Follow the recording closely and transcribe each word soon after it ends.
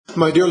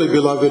My dearly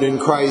beloved in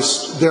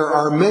Christ, there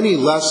are many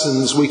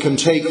lessons we can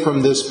take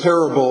from this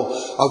parable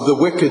of the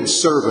wicked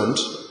servant,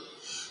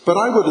 but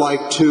I would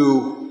like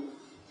to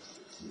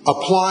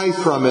apply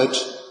from it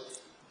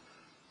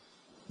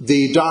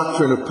the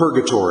doctrine of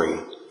purgatory.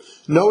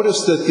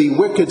 Notice that the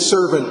wicked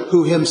servant,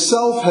 who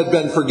himself had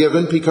been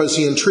forgiven because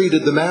he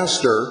entreated the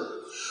master,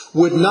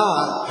 would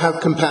not have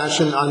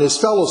compassion on his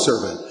fellow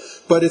servant.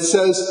 But it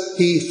says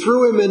he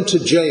threw him into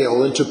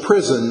jail, into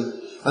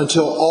prison,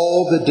 until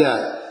all the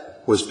debt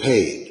was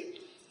paid.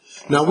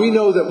 Now we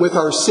know that with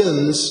our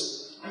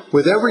sins,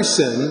 with every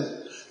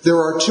sin, there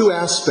are two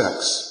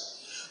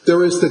aspects.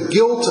 There is the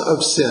guilt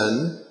of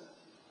sin,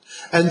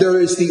 and there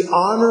is the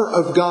honor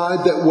of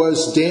God that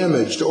was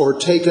damaged or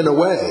taken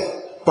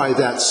away by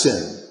that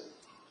sin.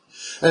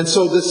 And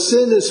so the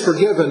sin is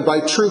forgiven by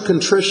true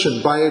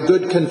contrition, by a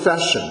good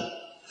confession.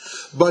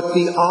 But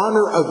the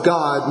honor of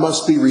God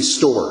must be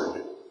restored.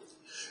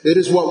 It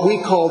is what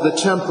we call the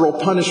temporal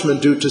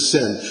punishment due to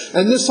sin.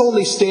 And this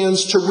only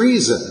stands to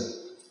reason.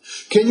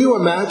 Can you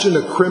imagine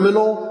a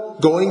criminal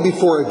going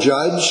before a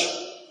judge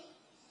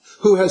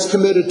who has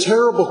committed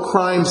terrible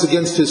crimes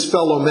against his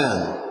fellow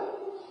men?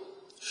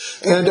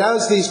 And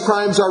as these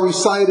crimes are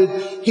recited,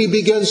 he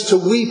begins to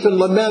weep and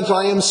lament,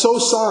 "I am so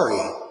sorry."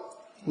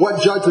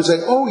 What judge would say,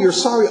 "Oh, you're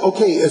sorry?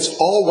 Okay, it's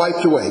all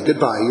wiped away.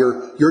 Goodbye.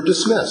 You're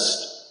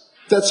dismissed."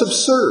 That's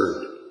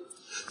absurd.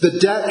 The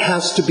debt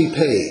has to be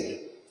paid.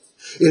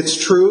 It's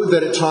true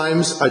that at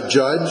times a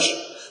judge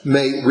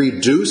may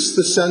reduce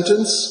the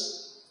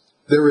sentence.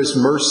 There is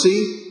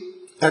mercy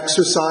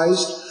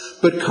exercised,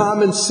 but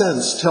common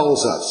sense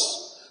tells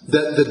us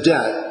that the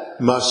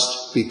debt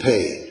must be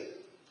paid.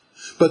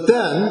 But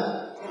then,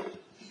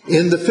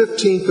 in the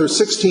 15th or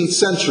 16th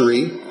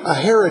century, a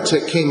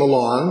heretic came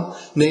along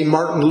named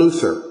Martin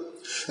Luther.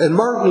 And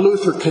Martin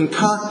Luther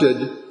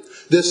concocted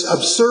this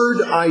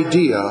absurd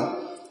idea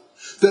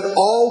that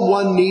all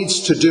one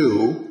needs to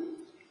do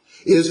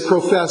is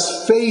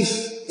profess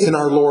faith in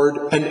our Lord,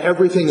 and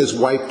everything is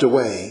wiped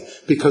away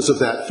because of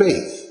that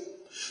faith.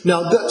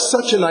 Now,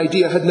 such an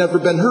idea had never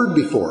been heard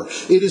before.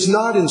 It is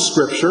not in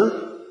Scripture,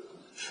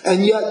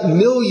 and yet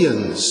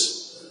millions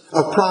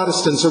of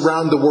Protestants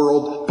around the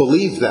world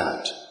believe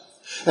that.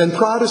 And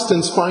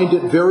Protestants find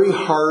it very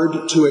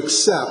hard to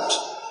accept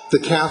the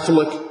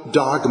Catholic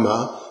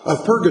dogma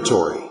of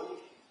purgatory.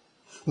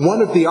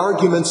 One of the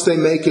arguments they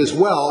make is,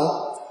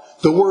 well,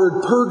 the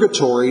word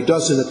purgatory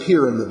doesn't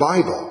appear in the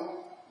Bible.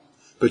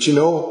 But you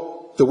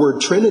know, the word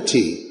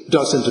Trinity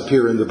doesn't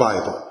appear in the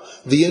Bible.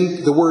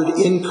 The word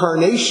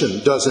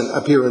incarnation doesn't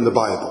appear in the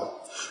Bible.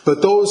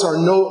 But those are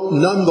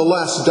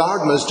nonetheless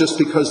dogmas just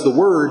because the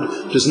word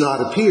does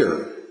not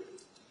appear.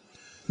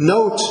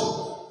 Note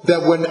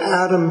that when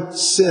Adam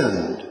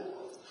sinned,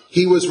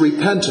 he was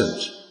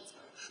repentant,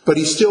 but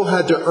he still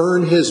had to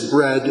earn his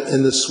bread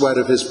in the sweat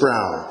of his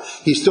brow.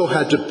 He still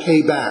had to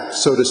pay back,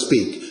 so to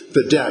speak,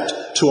 the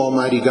debt to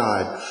Almighty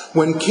God.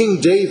 When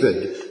King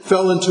David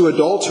fell into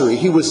adultery,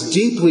 he was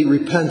deeply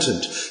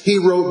repentant. He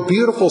wrote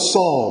beautiful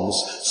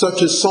psalms,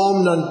 such as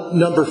Psalm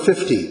number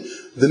 50,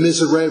 the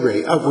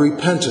Miserere, of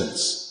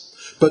repentance.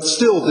 But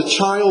still, the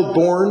child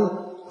born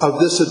of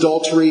this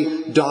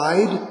adultery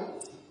died,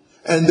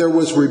 and there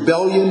was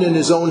rebellion in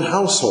his own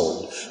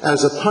household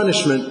as a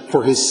punishment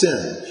for his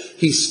sin.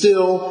 He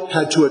still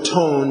had to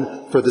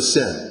atone for the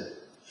sin.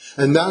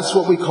 And that's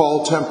what we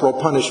call temporal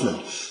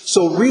punishment.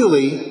 So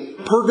really,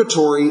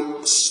 purgatory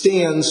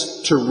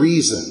stands to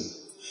reason.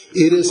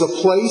 It is a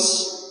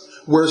place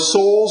where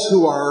souls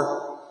who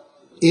are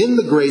in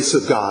the grace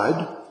of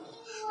God,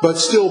 but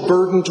still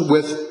burdened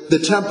with the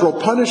temporal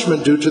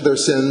punishment due to their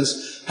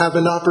sins, have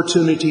an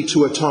opportunity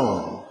to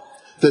atone,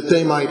 that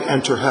they might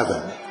enter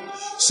heaven.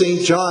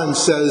 St. John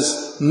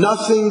says,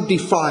 "Nothing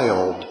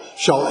defiled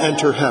shall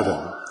enter heaven."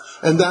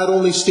 And that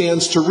only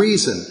stands to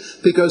reason,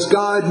 because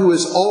God, who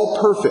is all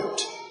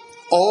perfect,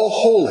 all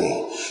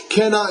holy,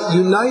 cannot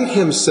unite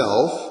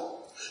himself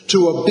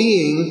to a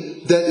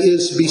being that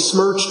is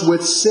besmirched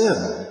with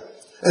sin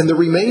and the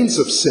remains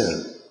of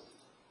sin.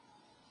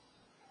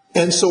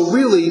 And so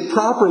really,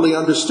 properly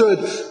understood,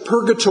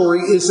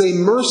 purgatory is a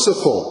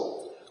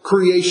merciful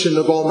creation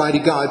of Almighty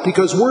God,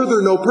 because were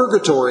there no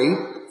purgatory,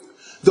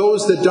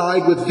 those that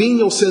died with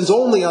venial sins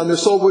only on their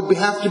soul would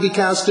have to be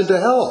cast into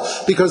hell,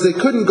 because they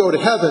couldn't go to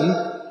heaven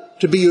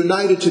to be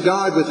united to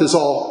God with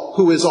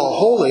who is all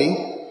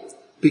holy,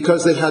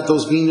 because they had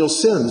those venial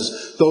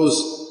sins,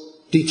 those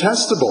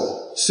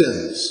detestable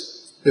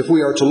sins, if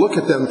we are to look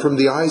at them from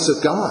the eyes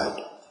of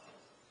God.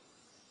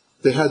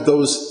 They had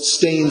those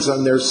stains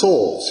on their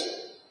souls.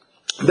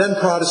 Then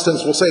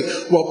Protestants will say,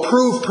 well,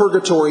 prove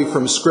purgatory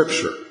from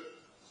Scripture.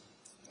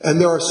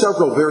 And there are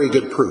several very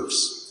good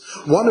proofs.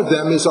 One of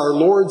them is our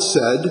Lord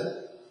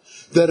said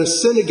that a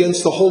sin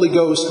against the Holy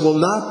Ghost will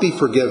not be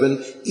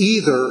forgiven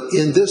either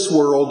in this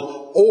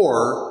world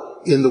or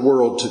in the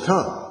world to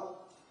come,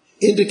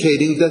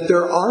 indicating that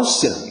there are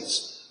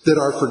sins that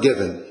are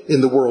forgiven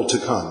in the world to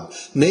come,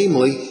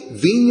 namely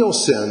venial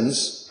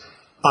sins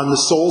on the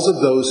souls of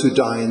those who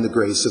die in the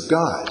grace of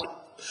God.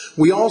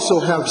 We also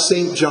have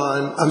St.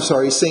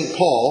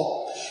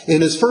 Paul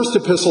in his first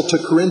epistle to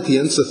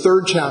Corinthians, the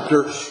 3rd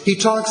chapter, he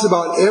talks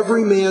about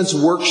every man's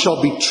work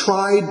shall be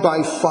tried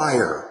by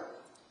fire,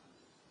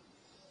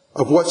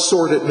 of what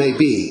sort it may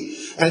be,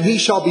 and he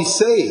shall be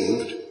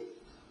saved,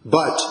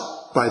 but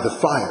by the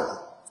fire.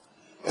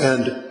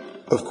 And,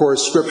 of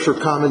course, Scripture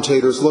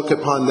commentators look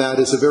upon that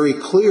as a very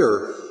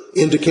clear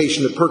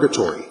indication of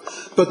purgatory.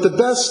 But the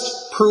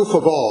best proof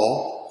of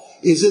all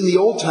is in the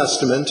Old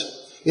Testament,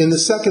 in the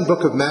 2nd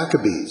book of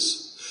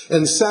Maccabees.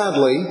 And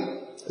sadly,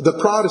 the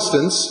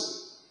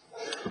Protestants,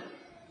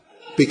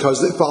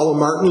 because they follow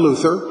Martin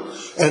Luther,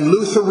 and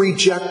Luther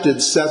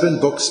rejected 7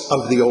 books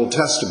of the Old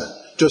Testament,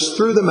 just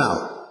threw them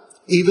out,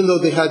 even though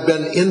they had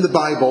been in the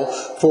Bible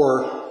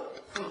for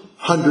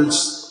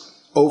hundreds,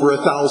 over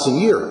 1,000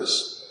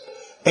 years.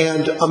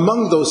 And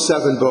among those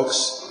 7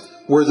 books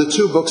were the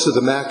 2 books of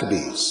the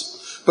Maccabees.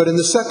 But in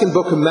the 2nd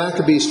book of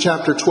Maccabees,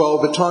 chapter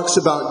 12, it talks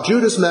about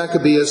Judas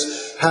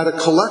Maccabeus had a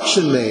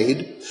collection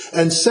made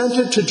and sent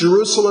it to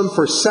Jerusalem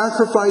for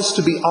sacrifice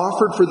to be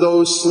offered for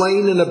those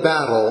slain in a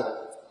battle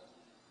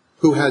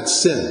who had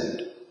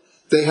sinned.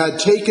 They had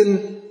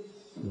taken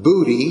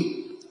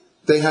booty,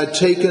 they had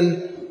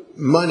taken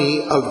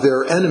money of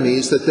their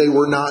enemies that they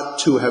were not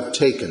to have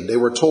taken. They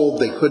were told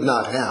they could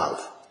not have.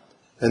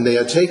 And they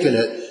had taken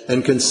it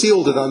and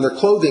concealed it on their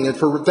clothing, and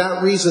for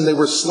that reason they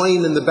were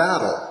slain in the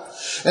battle.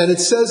 And it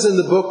says in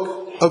the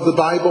book of the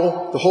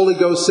Bible, the Holy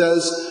Ghost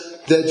says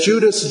that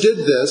Judas did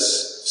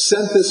this,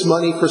 sent this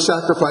money for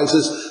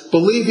sacrifices,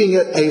 believing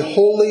it a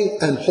holy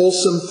and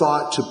wholesome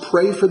thought to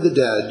pray for the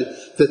dead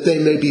that they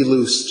may be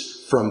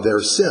loosed from their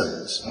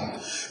sins.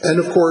 And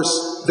of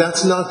course,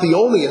 that's not the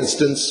only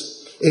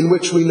instance in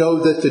which we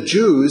know that the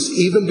Jews,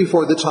 even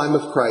before the time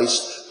of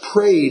Christ,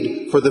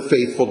 prayed for the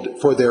faithful,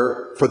 for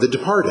the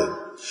departed.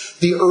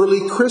 The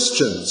early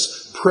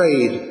Christians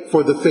prayed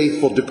for the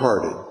faithful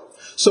departed.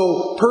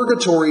 So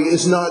purgatory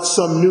is not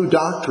some new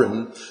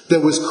doctrine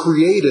that was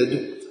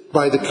created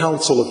by the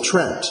Council of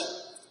Trent.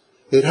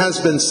 It has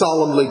been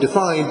solemnly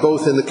defined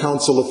both in the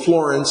Council of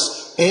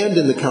Florence and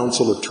in the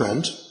Council of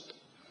Trent,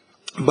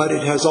 but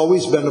it has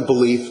always been a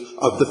belief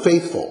of the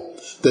faithful,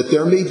 that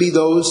there may be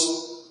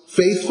those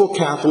faithful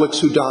Catholics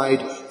who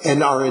died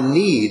and are in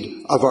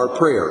need of our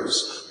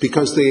prayers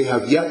because they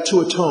have yet to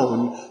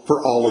atone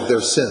for all of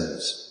their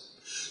sins.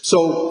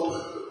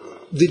 So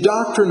the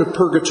doctrine of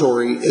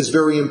purgatory is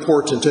very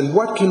important, and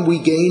what can we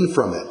gain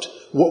from it?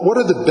 What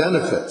are the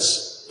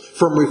benefits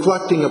from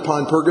reflecting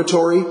upon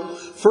purgatory?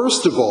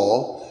 First of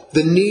all,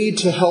 the need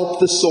to help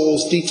the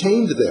souls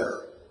detained there.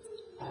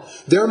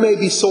 There may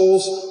be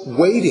souls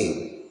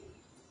waiting,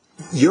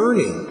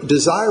 yearning,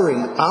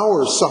 desiring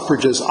our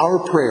suffrages, our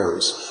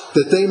prayers,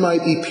 that they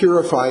might be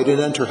purified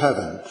and enter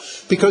heaven.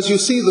 Because you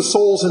see, the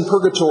souls in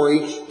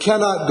purgatory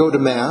cannot go to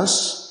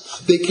Mass,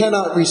 they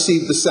cannot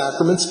receive the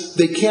sacraments,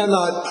 they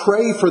cannot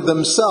pray for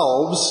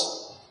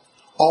themselves.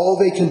 All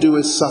they can do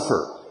is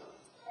suffer.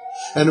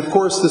 And of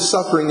course, the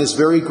suffering is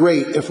very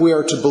great if we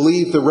are to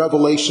believe the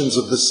revelations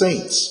of the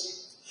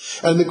saints.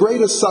 And the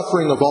greatest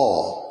suffering of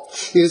all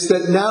is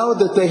that now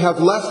that they have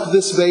left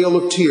this vale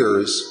of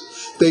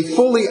tears, they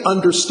fully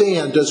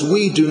understand as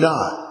we do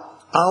not.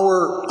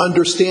 Our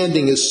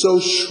understanding is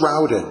so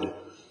shrouded,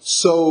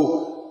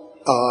 so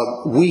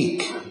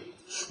weak.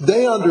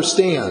 They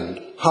understand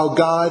how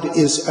God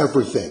is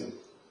everything.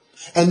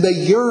 And they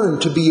yearn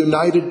to be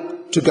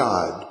united to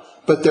God,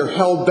 but they're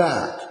held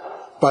back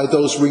by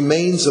those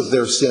remains of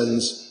their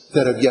sins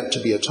that have yet to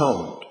be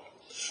atoned.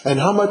 And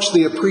how much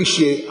they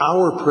appreciate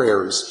our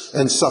prayers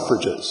and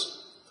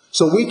suffrages.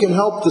 So we can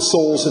help the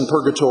souls in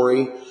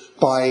purgatory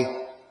by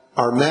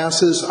our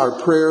masses,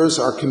 our prayers,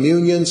 our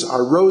communions,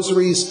 our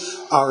rosaries,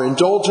 our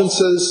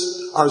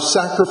indulgences, our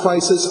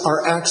sacrifices,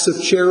 our acts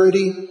of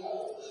charity.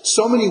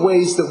 So many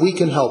ways that we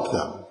can help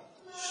them.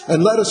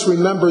 And let us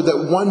remember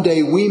that one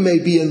day we may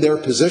be in their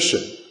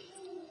position,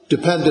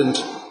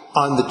 dependent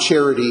on the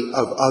charity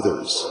of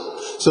others.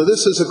 So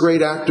this is a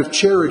great act of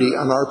charity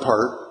on our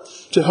part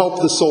to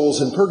help the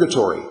souls in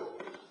purgatory.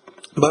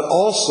 But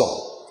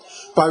also,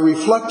 by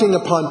reflecting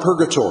upon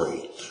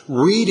purgatory,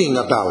 reading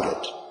about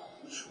it,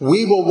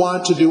 we will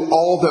want to do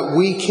all that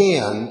we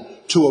can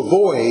to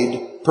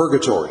avoid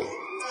purgatory,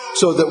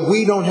 so that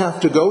we don't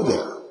have to go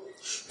there.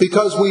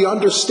 Because we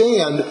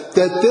understand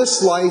that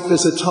this life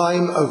is a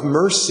time of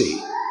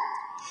mercy,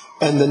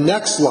 and the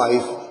next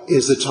life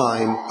is a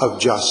time of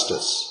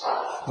justice,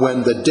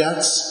 when the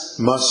debts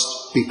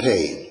must be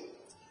paid.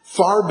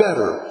 Far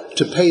better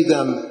to pay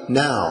them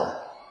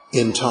now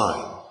in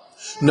time,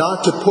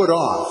 not to put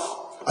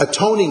off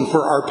atoning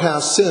for our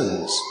past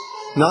sins,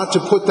 not to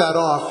put that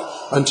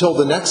off until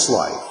the next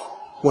life,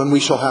 when we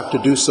shall have to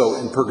do so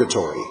in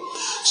purgatory.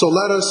 So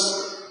let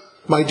us,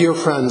 my dear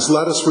friends,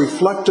 let us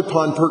reflect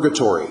upon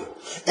purgatory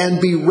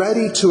and be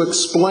ready to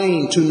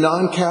explain to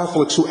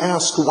non-Catholics who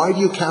ask, why do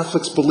you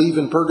Catholics believe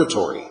in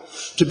purgatory?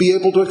 To be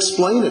able to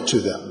explain it to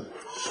them.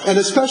 And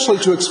especially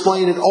to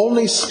explain it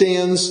only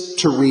stands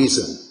to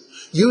reason.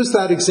 Use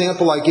that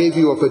example I gave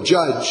you of a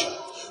judge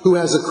who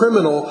has a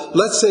criminal,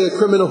 let's say a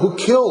criminal who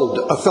killed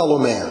a fellow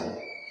man.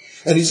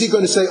 And is he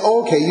going to say,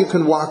 oh, okay, you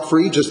can walk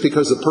free just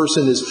because the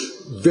person is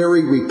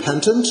very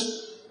repentant?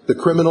 The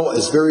criminal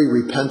is very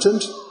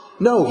repentant?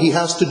 No, he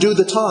has to do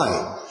the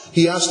time.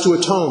 He has to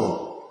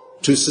atone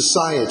to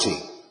society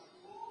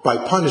by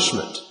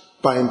punishment,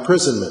 by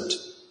imprisonment.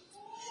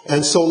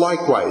 And so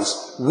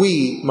likewise,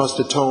 we must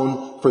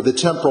atone for the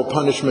temporal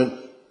punishment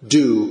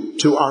due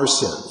to our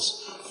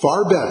sins.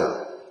 Far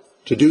better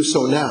to do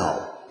so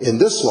now in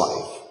this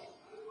life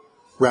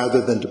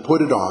rather than to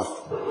put it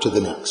off to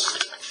the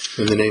next.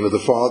 In the name of the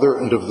Father,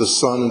 and of the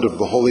Son, and of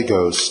the Holy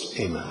Ghost,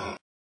 amen.